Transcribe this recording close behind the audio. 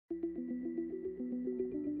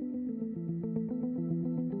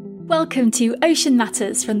Welcome to Ocean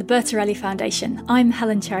Matters from the Bertarelli Foundation. I'm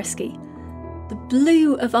Helen Chersky. The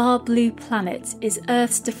blue of our blue planet is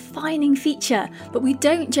Earth's defining feature, but we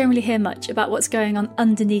don't generally hear much about what's going on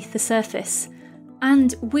underneath the surface.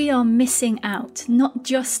 And we are missing out, not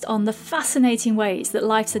just on the fascinating ways that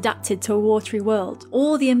life's adapted to a watery world,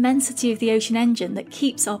 or the immensity of the ocean engine that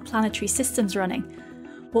keeps our planetary systems running.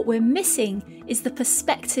 What we're missing is the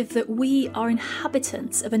perspective that we are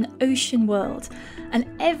inhabitants of an ocean world, and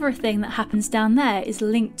everything that happens down there is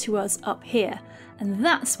linked to us up here. And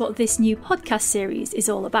that's what this new podcast series is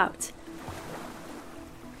all about.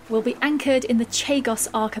 We'll be anchored in the Chagos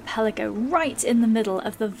Archipelago, right in the middle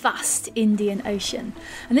of the vast Indian Ocean.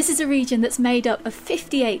 And this is a region that's made up of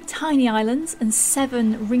 58 tiny islands and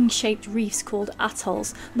 7 ring-shaped reefs called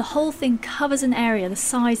atolls. And the whole thing covers an area the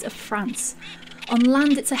size of France. On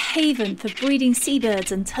land, it's a haven for breeding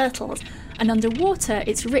seabirds and turtles, and underwater,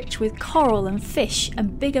 it's rich with coral and fish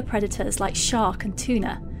and bigger predators like shark and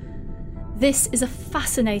tuna. This is a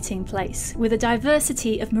fascinating place with a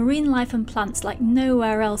diversity of marine life and plants like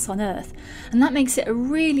nowhere else on Earth, and that makes it a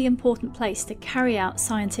really important place to carry out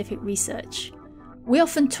scientific research. We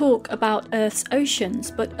often talk about Earth's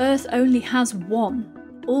oceans, but Earth only has one.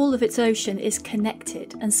 All of its ocean is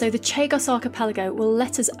connected, and so the Chagos Archipelago will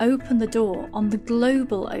let us open the door on the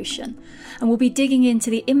global ocean, and we'll be digging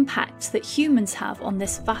into the impact that humans have on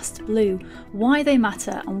this vast blue, why they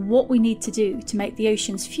matter, and what we need to do to make the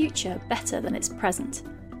ocean's future better than its present.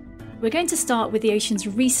 We're going to start with the ocean's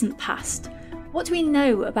recent past. What do we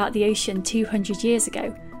know about the ocean 200 years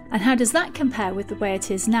ago, and how does that compare with the way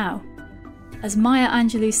it is now? As Maya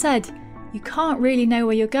Angelou said, you can't really know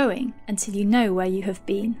where you're going until you know where you have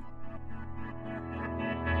been.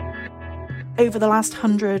 Over the last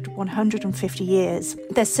 100, 150 years,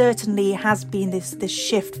 there certainly has been this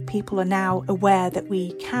shift. People are now aware that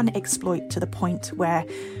we can exploit to the point where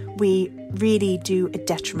we really do a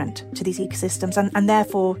detriment to these ecosystems and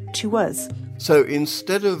therefore to us. So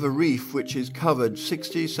instead of a reef which is covered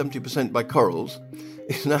 60-70% by corals,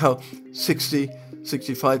 it's now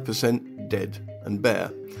 60-65% dead and bare.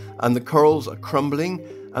 And the corals are crumbling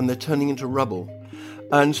and they're turning into rubble.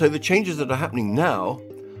 And so the changes that are happening now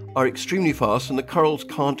are extremely fast, and the corals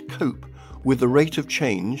can't cope with the rate of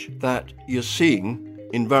change that you're seeing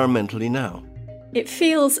environmentally now. It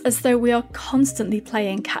feels as though we are constantly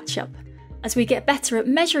playing catch-up. As we get better at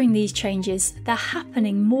measuring these changes, they're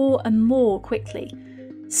happening more and more quickly.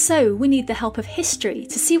 So we need the help of history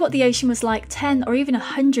to see what the ocean was like 10 or even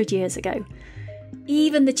 100 years ago.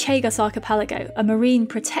 Even the Chagos Archipelago, a marine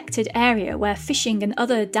protected area where fishing and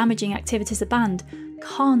other damaging activities are banned,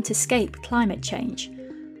 can't escape climate change.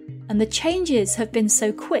 And the changes have been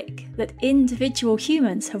so quick that individual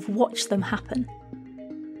humans have watched them happen.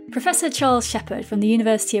 Professor Charles Shepherd from the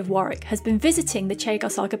University of Warwick has been visiting the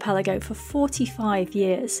Chagos Archipelago for 45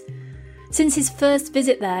 years. Since his first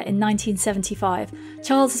visit there in 1975,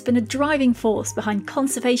 Charles has been a driving force behind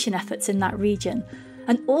conservation efforts in that region,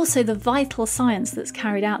 and also the vital science that's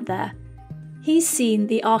carried out there. He's seen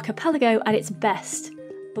the archipelago at its best,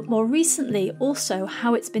 but more recently also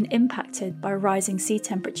how it's been impacted by rising sea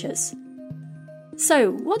temperatures.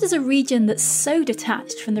 So, what does a region that's so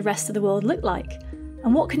detached from the rest of the world look like?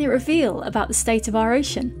 And what can it reveal about the state of our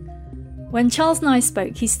ocean? When Charles and I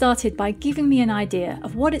spoke, he started by giving me an idea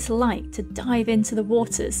of what it's like to dive into the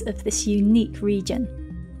waters of this unique region.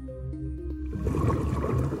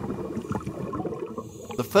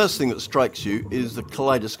 The first thing that strikes you is the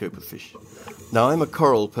kaleidoscope of fish. Now, I'm a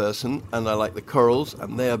coral person, and I like the corals,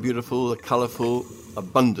 and they are beautiful, they're colourful,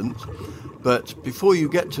 abundant. But before you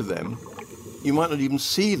get to them, you might not even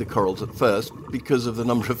see the corals at first because of the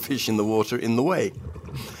number of fish in the water in the way.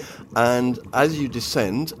 And as you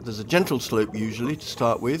descend, there's a gentle slope usually to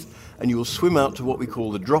start with, and you will swim out to what we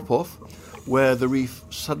call the drop-off, where the reef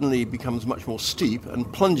suddenly becomes much more steep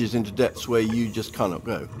and plunges into depths where you just cannot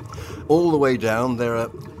go. All the way down, there are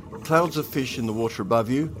clouds of fish in the water above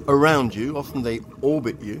you, around you, often they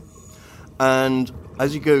orbit you, and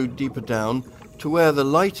as you go deeper down, to where the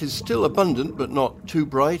light is still abundant but not too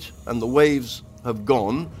bright, and the waves have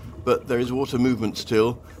gone, but there is water movement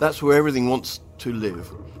still, that's where everything wants to live.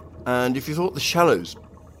 And if you thought the shallows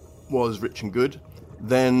was rich and good,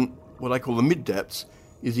 then what I call the mid-depths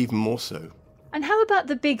is even more so. And how about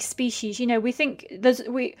the big species? You know,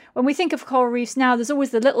 when we think of coral reefs now, there's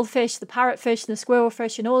always the little fish, the parrotfish, the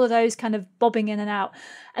squirrelfish, and all of those kind of bobbing in and out.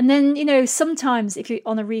 And then, you know, sometimes if you're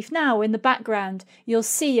on a reef now, in the background, you'll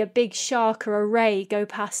see a big shark or a ray go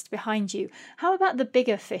past behind you. How about the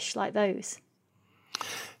bigger fish like those?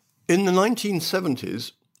 In the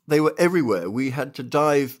 1970s, They were everywhere. We had to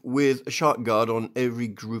dive with a shark guard on every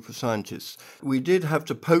group of scientists. We did have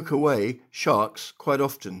to poke away sharks quite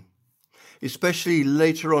often, especially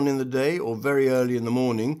later on in the day or very early in the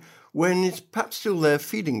morning when it's perhaps still their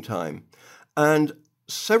feeding time. And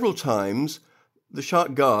several times the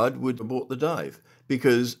shark guard would abort the dive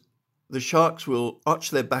because the sharks will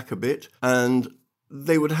arch their back a bit and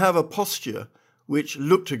they would have a posture which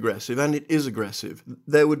looked aggressive, and it is aggressive.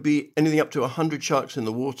 There would be anything up to 100 sharks in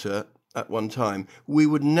the water at one time. We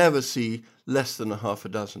would never see less than a half a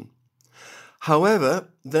dozen. However,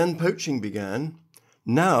 then poaching began.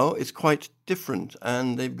 Now it's quite different,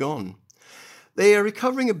 and they've gone. They are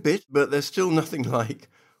recovering a bit, but they're still nothing like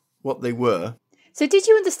what they were. So did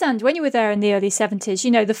you understand when you were there in the early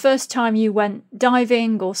 70s, the first time you went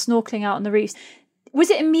diving or snorkeling out on the reefs, was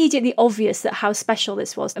it immediately obvious that how special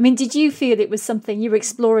this was? I mean, did you feel it was something, you were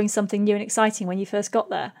exploring something new and exciting when you first got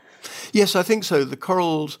there? Yes, I think so. The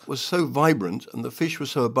corals were so vibrant and the fish were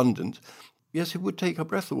so abundant. Yes, it would take our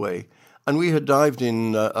breath away. And we had dived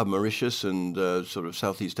in Mauritius and sort of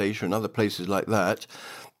Southeast Asia and other places like that.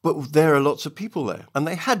 But there are lots of people there, and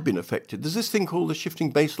they had been affected. There's this thing called the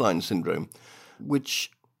shifting baseline syndrome, which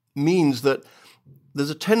means that there's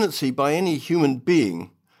a tendency by any human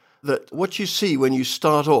being that what you see when you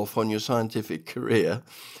start off on your scientific career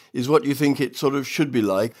is what you think it sort of should be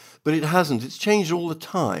like, but it hasn't. It's changed all the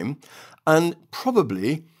time, and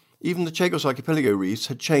probably even the Chagos Archipelago reefs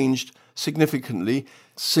had changed significantly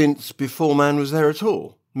since before man was there at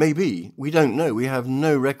all. Maybe. We don't know. We have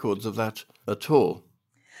no records of that at all.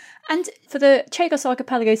 And for the Chagos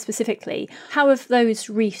Archipelago specifically, how have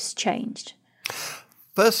those reefs changed?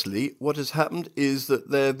 Firstly, what has happened is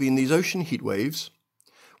that there have been these ocean heat waves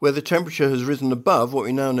where the temperature has risen above what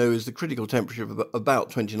we now know is the critical temperature of about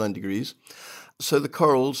 29 degrees. So the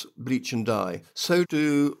corals bleach and die. So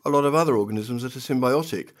do a lot of other organisms that are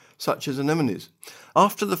symbiotic, such as anemones.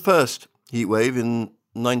 After the first heat wave in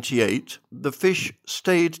 98, the fish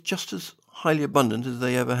stayed just as highly abundant as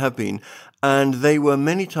they ever have been, and they were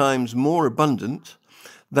many times more abundant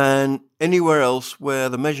than anywhere else where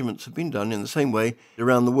the measurements have been done in the same way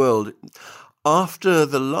around the world. After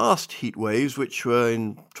the last heat waves, which were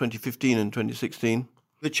in 2015 and 2016,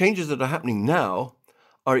 the changes that are happening now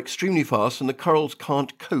are extremely fast, and the corals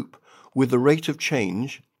can't cope with the rate of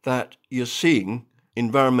change that you're seeing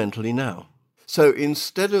environmentally now. So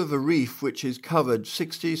instead of a reef which is covered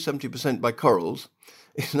 60-70% by corals,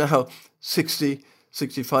 it's now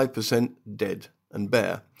 60-65% dead and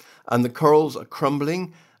bare. And the corals are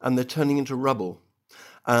crumbling and they're turning into rubble.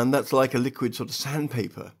 And that's like a liquid sort of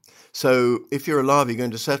sandpaper. So if you're a larvae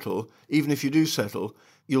going to settle, even if you do settle,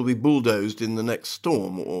 you'll be bulldozed in the next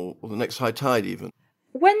storm or the next high tide even.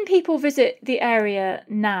 When people visit the area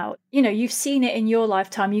now, you've seen it in your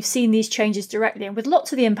lifetime, you've seen these changes directly, and with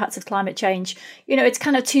lots of the impacts of climate change, it's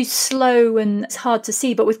kind of too slow and it's hard to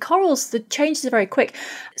see. But with corals, the changes are very quick.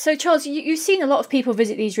 So Charles, you've seen a lot of people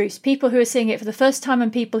visit these reefs, people who are seeing it for the first time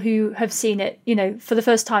and people who have seen it, for the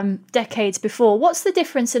first time decades before. What's the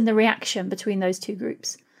difference in the reaction between those two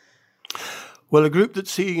groups? Well, a group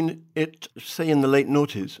that's seen it, say, in the late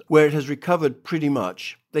noughties, where it has recovered pretty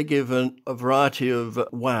much, they give a variety of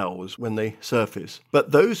wows when they surface.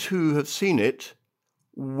 But those who have seen it,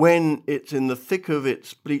 when it's in the thick of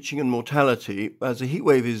its bleaching and mortality, as the heat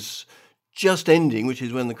wave is just ending, which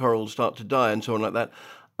is when the corals start to die and so on like that,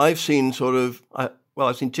 I've seen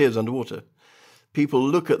I've seen tears underwater. People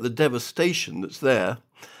look at the devastation that's there,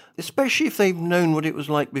 especially if they've known what it was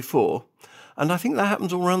like before. And I think that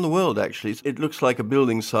happens all around the world, actually. It looks like a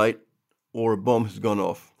building site or a bomb has gone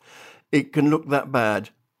off. It can look that bad.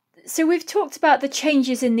 So we've talked about the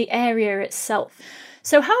changes in the area itself.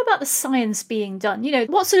 So how about the science being done?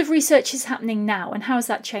 What sort of research is happening now and how has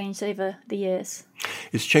that changed over the years?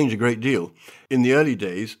 It's changed a great deal. In the early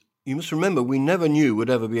days, you must remember, we never knew we'd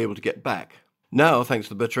ever be able to get back. Now, thanks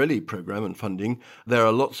to the Bertarelli program and funding, there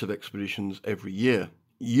are lots of expeditions every year,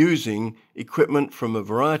 using equipment from a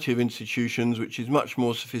variety of institutions, which is much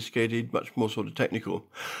more sophisticated, much more sort of technical.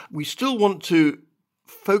 We still want to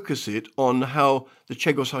focus it on how the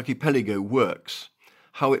Chagos Archipelago works,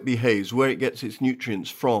 how it behaves, where it gets its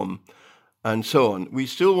nutrients from, and so on. We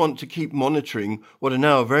still want to keep monitoring what are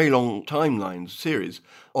now a very long timeline series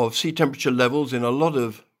of sea temperature levels in a lot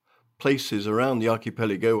of places around the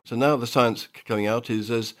archipelago. So now the science coming out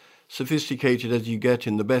is as sophisticated as you get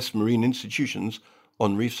in the best marine institutions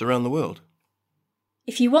on reefs around the world.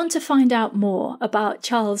 If you want to find out more about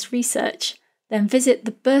Charles' research, then visit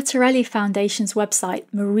the Bertarelli Foundation's website,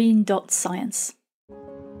 marine.science.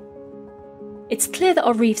 It's clear that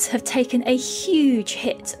our reefs have taken a huge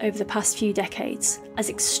hit over the past few decades, as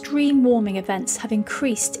extreme warming events have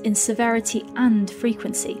increased in severity and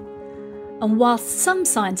frequency. And whilst some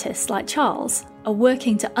scientists, like Charles, are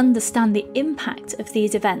working to understand the impact of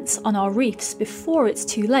these events on our reefs before it's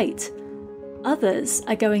too late, others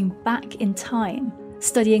are going back in time,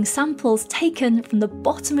 studying samples taken from the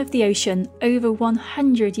bottom of the ocean over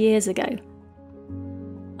 100 years ago.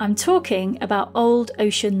 I'm talking about old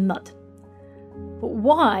ocean mud. But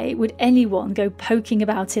why would anyone go poking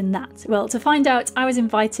about in that? Well, to find out, I was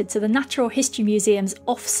invited to the Natural History Museum's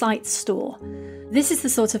off-site store. This is the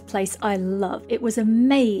sort of place I love. It was a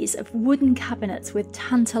maze of wooden cabinets with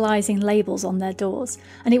tantalising labels on their doors,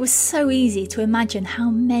 and it was so easy to imagine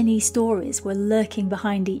how many stories were lurking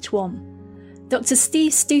behind each one. Dr.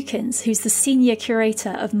 Steve Stukins, who's the Senior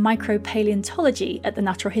Curator of Micropaleontology at the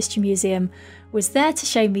Natural History Museum, was there to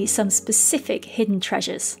show me some specific hidden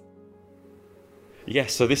treasures.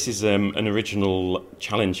 Yes, so this is an original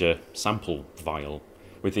Challenger sample vial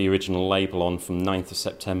with the original label on from 9th of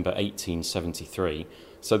September 1873.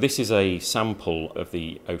 So this is a sample of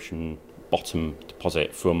the ocean bottom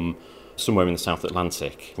deposit from somewhere in the South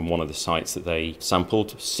Atlantic, from one of the sites that they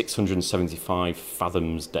sampled, 675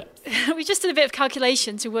 fathoms depth. We just did a bit of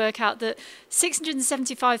calculation to work out that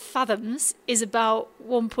 675 fathoms is about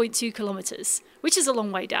 1.2 kilometres, which is a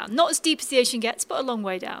long way down. Not as deep as the ocean gets, but a long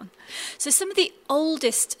way down. So some of the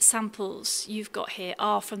oldest samples you've got here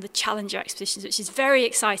are from the Challenger expeditions, which is very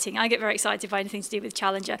exciting. I get very excited by anything to do with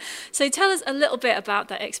Challenger. So tell us a little bit about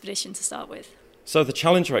that expedition to start with. So the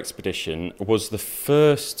Challenger expedition was the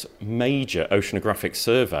first major oceanographic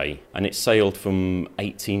survey, and it sailed from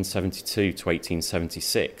 1872 to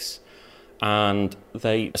 1876. And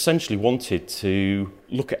they essentially wanted to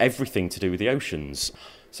look at everything to do with the oceans.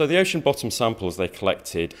 So the ocean bottom samples they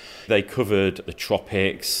collected, they covered the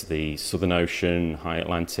tropics, the Southern Ocean, High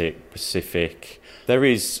Atlantic, Pacific. There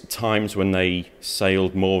is times when they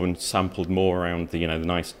sailed more and sampled more around the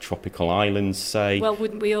nice tropical islands, say. Well,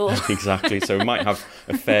 wouldn't we all? Exactly. So we might have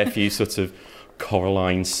a fair few sort of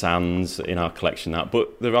coralline sands in our collection,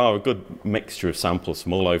 but there are a good mixture of samples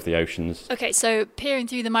from all over the oceans. Okay, so peering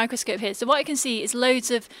through the microscope here, so what I can see is loads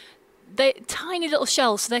of tiny little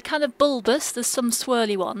shells, so they're kind of bulbous, there's some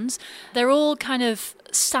swirly ones. They're all kind of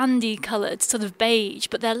sandy coloured, sort of beige,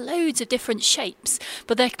 but they're loads of different shapes,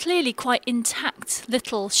 but they're clearly quite intact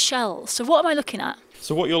little shells. So what am I looking at?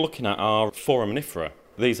 So what you're looking at are foraminifera.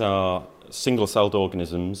 These are single-celled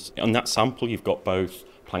organisms. On that sample you've got both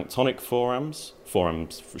planktonic forams for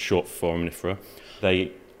short for foraminifera.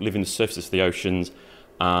 They live in the surfaces of the oceans,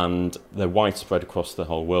 and they're widespread across the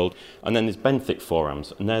whole world. And then there's benthic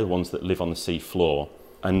forams, and they're the ones that live on the sea floor.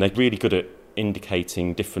 And they're really good at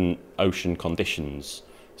indicating different ocean conditions.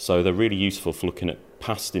 So they're really useful for looking at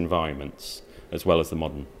past environments as well as the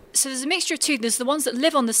modern. So there's a mixture of two. There's the ones that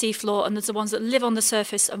live on the seafloor, and there's the ones that live on the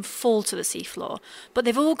surface and fall to the seafloor. But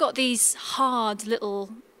they've all got these hard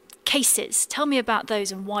little cases. Tell me about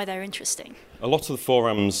those and why they're interesting. A lot of the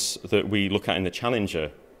forams that we look at in the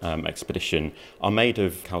Challenger expedition are made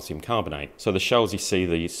of calcium carbonate. So the shells you see,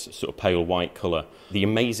 these sort of pale white colour, the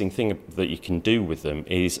amazing thing that you can do with them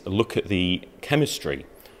is look at the chemistry.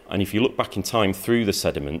 And if you look back in time through the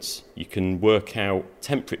sediments, you can work out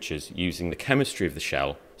temperatures using the chemistry of the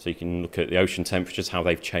shell. So you can look at the ocean temperatures, how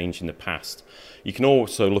they've changed in the past. You can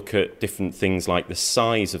also look at different things like the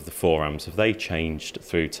size of the forams. Have they changed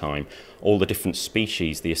through time? All the different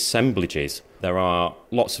species, the assemblages. There are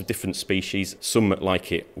lots of different species. Some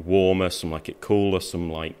like it warmer, some like it cooler,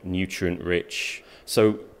 some like nutrient-rich.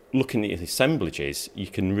 So looking at the assemblages, you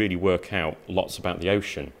can really work out lots about the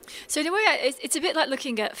ocean. So in a way, it's a bit like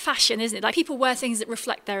looking at fashion, isn't it? Like people wear things that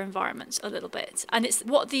reflect their environment a little bit. And it's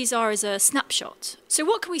what these are is a snapshot. So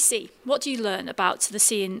what can we see? What do you learn about the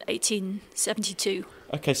sea in 1872?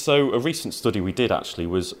 Okay, so a recent study we did actually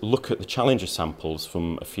was look at the Challenger samples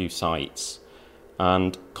from a few sites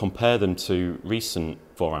and compare them to recent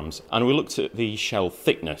forams. And we looked at the shell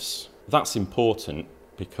thickness. That's important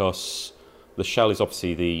because the shell is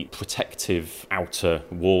obviously the protective outer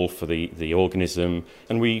wall for the organism.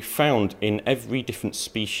 And we found in every different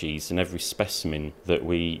species and every specimen that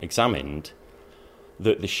we examined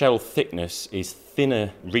that the shell thickness is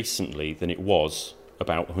thinner recently than it was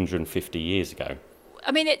about 150 years ago.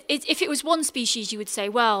 I mean, if it was one species, you would say,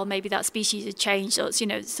 well, maybe that species had changed or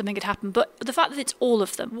something had happened. But the fact that it's all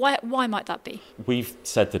of them, why might that be? We've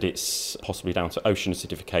said that it's possibly down to ocean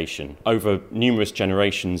acidification. Over numerous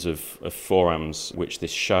generations of forams, which this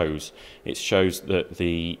shows, it shows that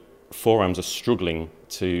the forams are struggling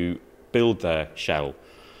to build their shell.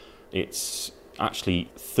 It's actually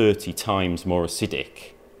 30 times more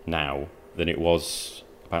acidic now than it was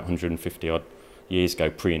about 150 odd years ago,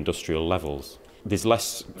 pre-industrial levels. There's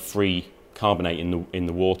less free carbonate in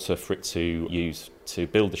the water for it to use to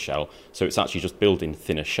build the shell, so it's actually just building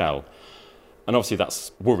thinner shell. And obviously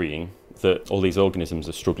that's worrying that all these organisms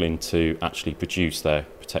are struggling to actually produce their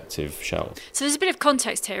protective shells. So there's a bit of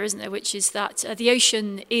context here, isn't there, which is that the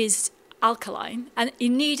ocean is alkaline, and you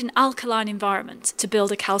need an alkaline environment to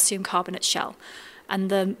build a calcium carbonate shell. And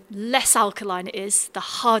the less alkaline it is, the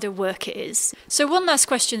harder work it is. So one last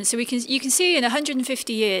question. So you can see in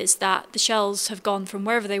 150 years that the shells have gone from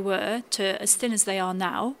wherever they were to as thin as they are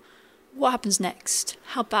now. What happens next?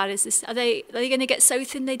 How bad is this? Are they going to get so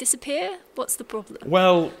thin they disappear? What's the problem?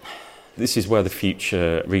 Well, this is where the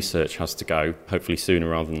future research has to go, hopefully sooner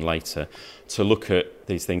rather than later, to look at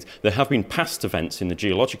these things. There have been past events in the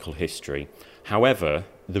geological history. However,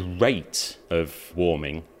 the rate of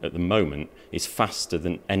warming at the moment is faster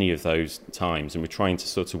than any of those times, and we're trying to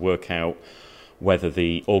sort of work out whether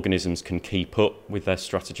the organisms can keep up with their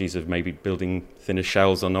strategies of maybe building thinner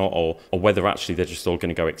shells or not, or whether actually they're just all going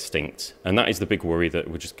to go extinct. And that is the big worry, that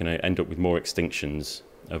we're just going to end up with more extinctions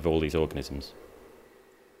of all these organisms.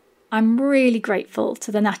 I'm really grateful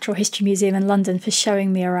to the Natural History Museum in London for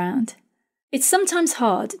showing me around. It's sometimes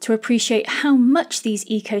hard to appreciate how much these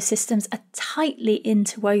ecosystems are tightly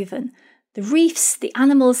interwoven. The reefs, the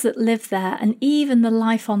animals that live there, and even the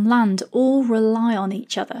life on land all rely on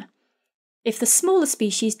each other. If the smaller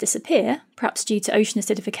species disappear, perhaps due to ocean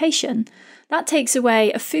acidification, that takes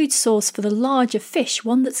away a food source for the larger fish,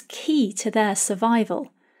 one that's key to their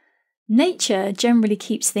survival. Nature generally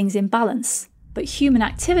keeps things in balance, but human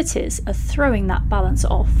activities are throwing that balance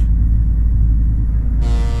off.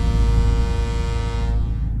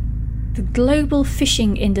 The global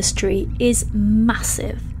fishing industry is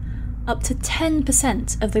massive. Up to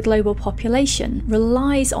 10% of the global population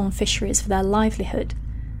relies on fisheries for their livelihood.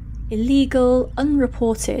 Illegal,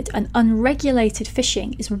 unreported and unregulated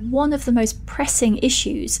fishing is one of the most pressing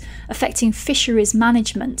issues affecting fisheries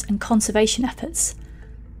management and conservation efforts.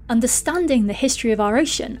 Understanding the history of our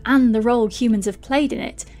ocean and the role humans have played in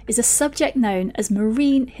it is a subject known as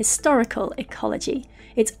marine historical ecology.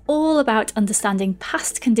 It's all about understanding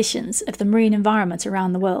past conditions of the marine environment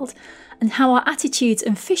around the world and how our attitudes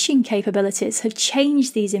and fishing capabilities have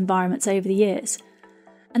changed these environments over the years.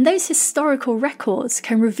 And those historical records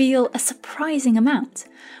can reveal a surprising amount.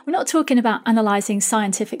 We're not talking about analysing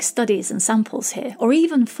scientific studies and samples here, or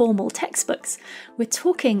even formal textbooks. We're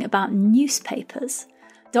talking about newspapers.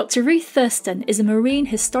 Dr. Ruth Thurston is a marine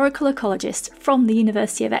historical ecologist from the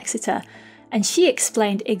University of Exeter, and she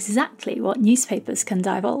explained exactly what newspapers can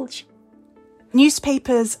divulge.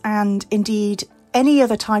 Newspapers, and indeed any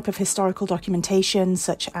other type of historical documentation,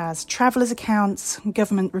 such as travellers' accounts,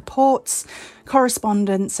 government reports,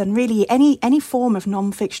 correspondence, and really any form of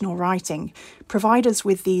non-fictional writing, provide us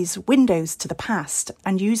with these windows to the past.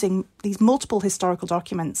 And using these multiple historical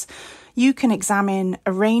documents, you can examine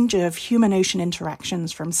a range of human-ocean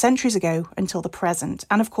interactions from centuries ago until the present,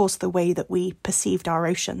 and of course the way that we perceived our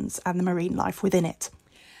oceans and the marine life within it.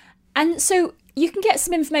 And so you can get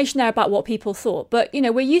some information there about what people thought, but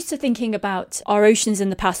we're used to thinking about our oceans in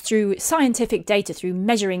the past through scientific data, through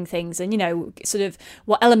measuring things and sort of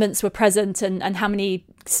what elements were present and how many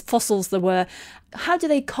fossils there were. How do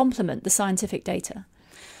they complement the scientific data?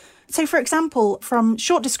 So, for example, from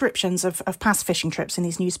short descriptions of past fishing trips in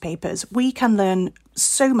these newspapers, we can learn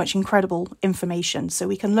so much incredible information. So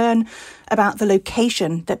we can learn about the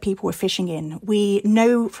location that people were fishing in. We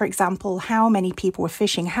know, for example, how many people were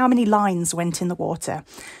fishing, how many lines went in the water,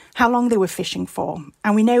 how long they were fishing for.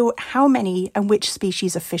 And we know how many and which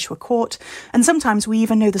species of fish were caught. And sometimes we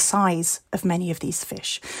even know the size of many of these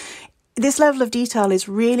fish. This level of detail is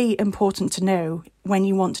really important to know when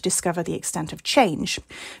you want to discover the extent of change.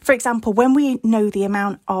 For example, when we know the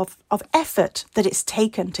amount of effort that it's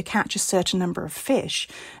taken to catch a certain number of fish,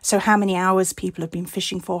 so how many hours people have been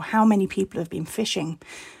fishing for, how many people have been fishing,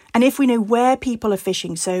 and if we know where people are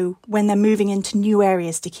fishing, so when they're moving into new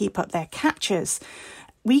areas to keep up their catches,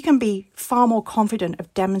 we can be far more confident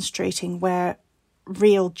of demonstrating where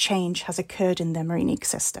real change has occurred in the marine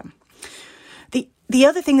ecosystem. The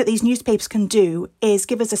other thing that these newspapers can do is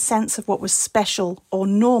give us a sense of what was special or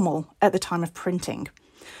normal at the time of printing.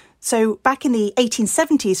 So back in the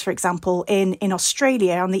 1870s, for example, in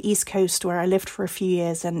Australia on the East Coast, where I lived for a few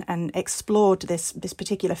years and explored this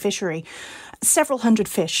particular fishery, several hundred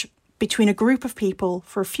fish between a group of people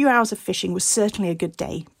for a few hours of fishing was certainly a good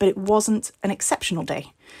day, but it wasn't an exceptional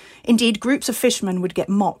day. Indeed, groups of fishermen would get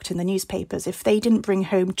mocked in the newspapers if they didn't bring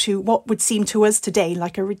home to what would seem to us today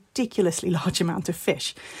like a ridiculously large amount of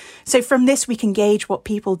fish. So from this, we can gauge what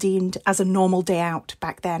people deemed as a normal day out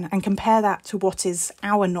back then and compare that to what is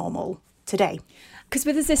our normal today. Because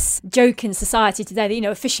there's this joke in society today that,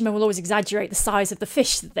 a fisherman will always exaggerate the size of the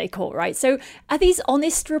fish that they caught, right? So are these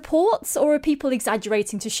honest reports, or are people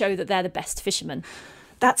exaggerating to show that they're the best fishermen?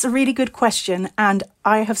 That's a really good question, and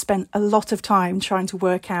I have spent a lot of time trying to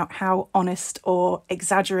work out how honest or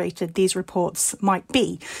exaggerated these reports might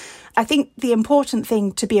be. I think the important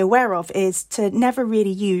thing to be aware of is to never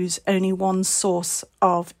really use only one source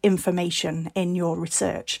of information in your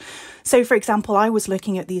research. So, for example, I was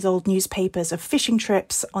looking at these old newspapers of fishing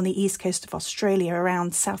trips on the east coast of Australia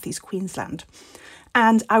around southeast Queensland.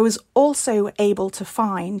 And I was also able to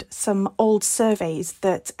find some old surveys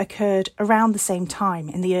that occurred around the same time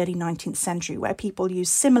in the early 19th century, where people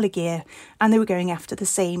used similar gear and they were going after the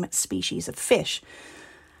same species of fish.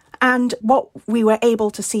 And what we were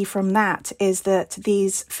able to see from that is that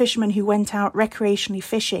these fishermen who went out recreationally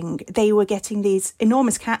fishing, they were getting these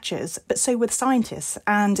enormous catches, but so were the scientists,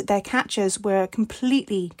 and their catches were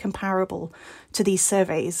completely comparable to these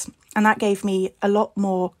surveys. And that gave me a lot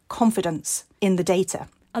more confidence in the data.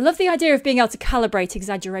 I love the idea of being able to calibrate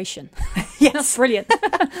exaggeration. Yes. That's brilliant.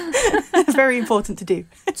 Very important to do.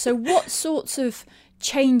 So what sorts of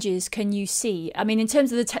changes can you see? I mean, in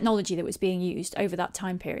terms of the technology that was being used over that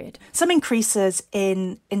time period? Some increases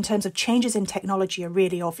in terms of changes in technology are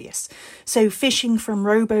really obvious. So fishing from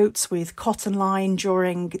rowboats with cotton line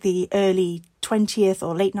during the early 20th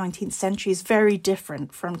or late 19th century is very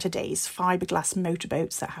different from today's fiberglass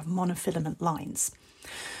motorboats that have monofilament lines.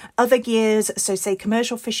 Other gears, so say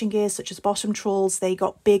commercial fishing gears such as bottom trawls, they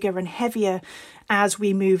got bigger and heavier as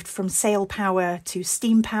we moved from sail power to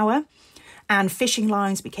steam power, and fishing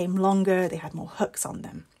lines became longer, they had more hooks on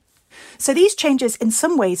them. So these changes in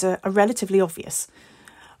some ways are relatively obvious.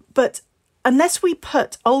 But unless we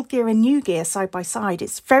put old gear and new gear side by side,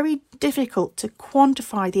 it's very difficult to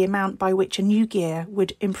quantify the amount by which a new gear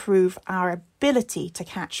would improve our ability to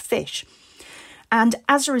catch fish. And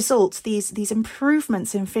as a result, these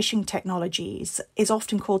improvements in fishing technologies is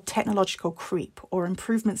often called technological creep or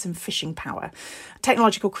improvements in fishing power.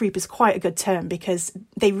 Technological creep is quite a good term because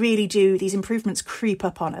they really do, these improvements creep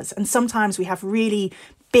up on us. And sometimes we have really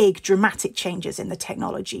big dramatic changes in the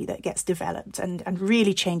technology that gets developed and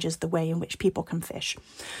really changes the way in which people can fish.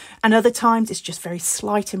 And other times it's just very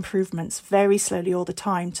slight improvements, very slowly all the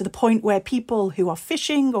time, to the point where people who are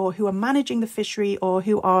fishing or who are managing the fishery or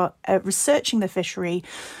who are researching the fishery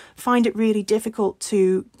find it really difficult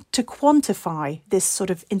to quantify this sort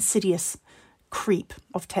of insidious creep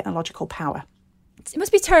of technological power. It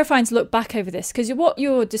must be terrifying to look back over this, because what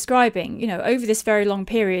you're describing, over this very long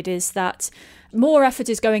period is that more effort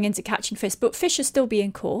is going into catching fish, but fish are still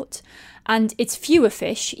being caught, and it's fewer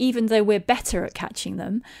fish, even though we're better at catching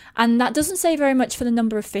them. And that doesn't say very much for the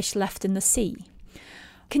number of fish left in the sea.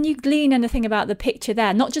 Can you glean anything about the picture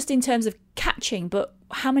there, not just in terms of catching, but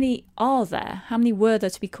how many are there? How many were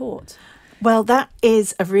there to be caught? Well, that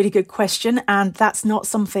is a really good question, and that's not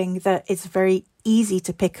something that is very easy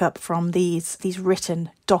to pick up from these written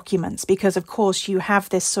documents, because of course you have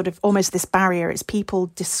this sort of almost this barrier. It's people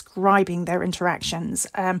describing their interactions.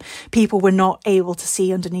 People were not able to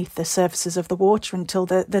see underneath the surfaces of the water until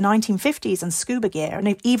the 1950s, and scuba gear,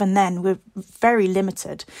 and even then we're very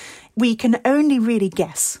limited. We can only really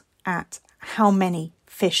guess at how many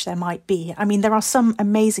fish there might be. I mean, there are some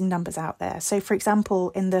amazing numbers out there. So, for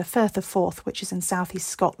example, in the Firth of Forth, which is in southeast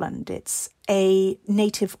Scotland, it's a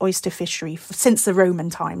native oyster fishery since the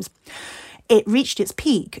Roman times. It reached its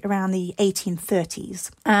peak around the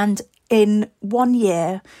 1830s. And in 1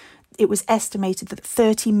 year, it was estimated that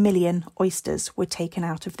 30 million oysters were taken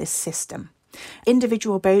out of this system.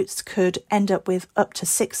 Individual boats could end up with up to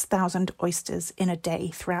 6,000 oysters in a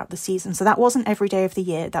day throughout the season. So that wasn't every day of the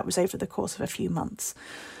year. That was over the course of a few months.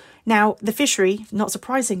 Now, the fishery, not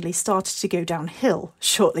surprisingly, started to go downhill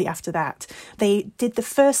shortly after that. They did the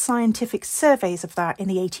first scientific surveys of that in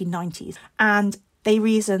the 1890s, and they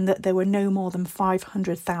reasoned that there were no more than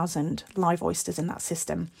 500,000 live oysters in that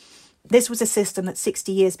system. This was a system that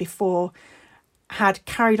 60 years before had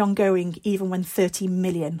carried on going even when 30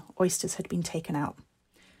 million oysters had been taken out.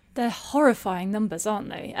 They're horrifying numbers, aren't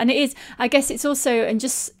they? And it is, I guess it's also and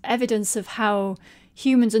just evidence of how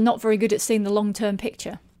humans are not very good at seeing the long-term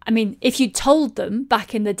picture. I mean, if you told them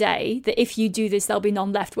back in the day that if you do this, they'll be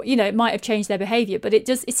non-left, it might have changed their behaviour, but it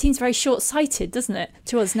seems very short-sighted, doesn't it,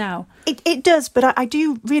 to us now? It does, but I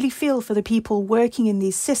do really feel for the people working in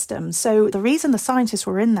these systems. So the reason the scientists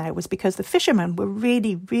were in there was because the fishermen were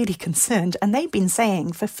really, really concerned, and they've been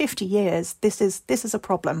saying for 50 years, this is a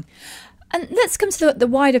problem. And let's come to the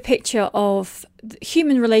wider picture of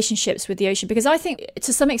human relationships with the ocean, because I think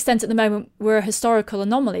to some extent at the moment we're a historical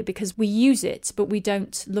anomaly because we use it, but we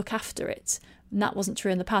don't look after it. And that wasn't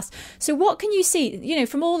true in the past. So what can you see,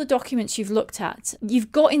 from all the documents you've looked at,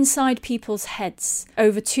 you've got inside people's heads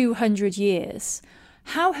over 200 years.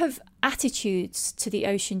 How have attitudes to the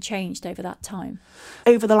ocean changed over that time?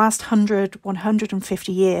 Over the last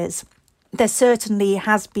 150 years, there certainly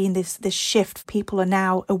has been this shift. People are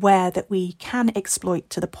now aware that we can exploit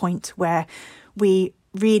to the point where we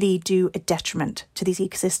really do a detriment to these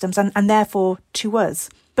ecosystems and therefore to us.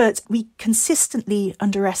 But we consistently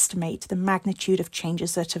underestimate the magnitude of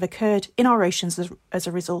changes that have occurred in our oceans as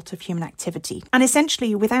a result of human activity. And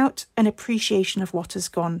essentially, without an appreciation of what has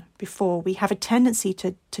gone before, we have a tendency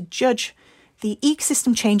to judge the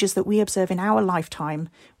ecosystem changes that we observe in our lifetime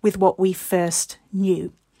with what we first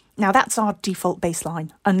knew. Now, that's our default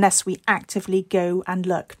baseline, unless we actively go and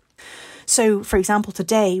look. So, for example,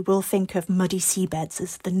 today we'll think of muddy seabeds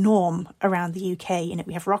as the norm around the UK.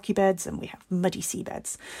 We have rocky beds and we have muddy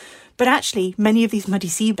seabeds. But actually, many of these muddy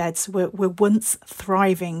seabeds were once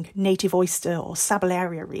thriving native oyster or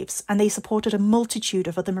sabellaria reefs, and they supported a multitude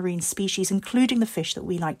of other marine species, including the fish that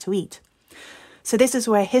we like to eat. So this is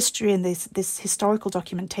where history and this historical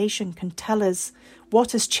documentation can tell us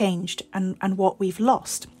what has changed and what we've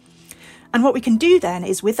lost. And what we can do then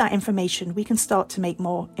is, with that information, we can start to make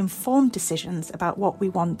more informed decisions about what we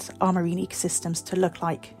want our marine ecosystems to look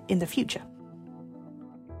like in the future.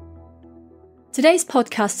 Today's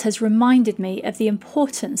podcast has reminded me of the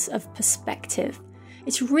importance of perspective.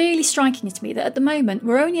 It's really striking to me that at the moment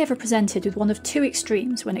we're only ever presented with one of two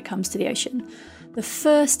extremes when it comes to the ocean. The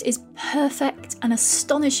first is perfect and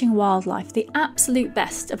astonishing wildlife, the absolute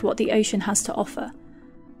best of what the ocean has to offer.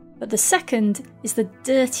 But the second is the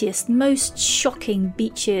dirtiest, most shocking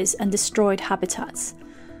beaches and destroyed habitats.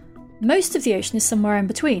 Most of the ocean is somewhere in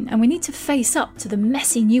between, and we need to face up to the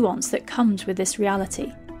messy nuance that comes with this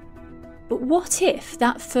reality. But what if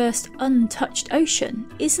that first untouched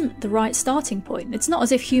ocean isn't the right starting point? It's not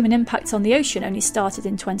as if human impacts on the ocean only started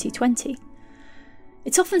in 2020.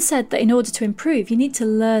 It's often said that in order to improve, you need to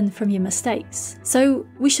learn from your mistakes. So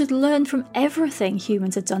we should learn from everything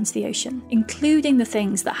humans have done to the ocean, including the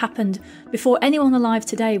things that happened before anyone alive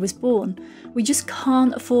today was born. We just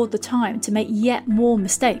can't afford the time to make yet more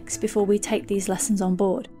mistakes before we take these lessons on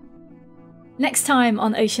board. Next time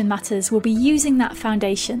on Ocean Matters, we'll be using that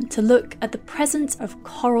foundation to look at the present of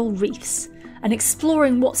coral reefs and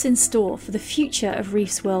exploring what's in store for the future of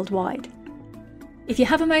reefs worldwide. If you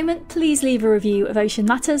have a moment, please leave a review of Ocean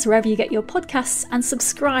Matters wherever you get your podcasts and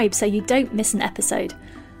subscribe so you don't miss an episode.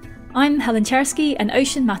 I'm Helen Chersky, and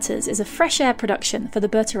Ocean Matters is a Fresh Air production for the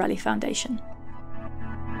Bertarelli Foundation.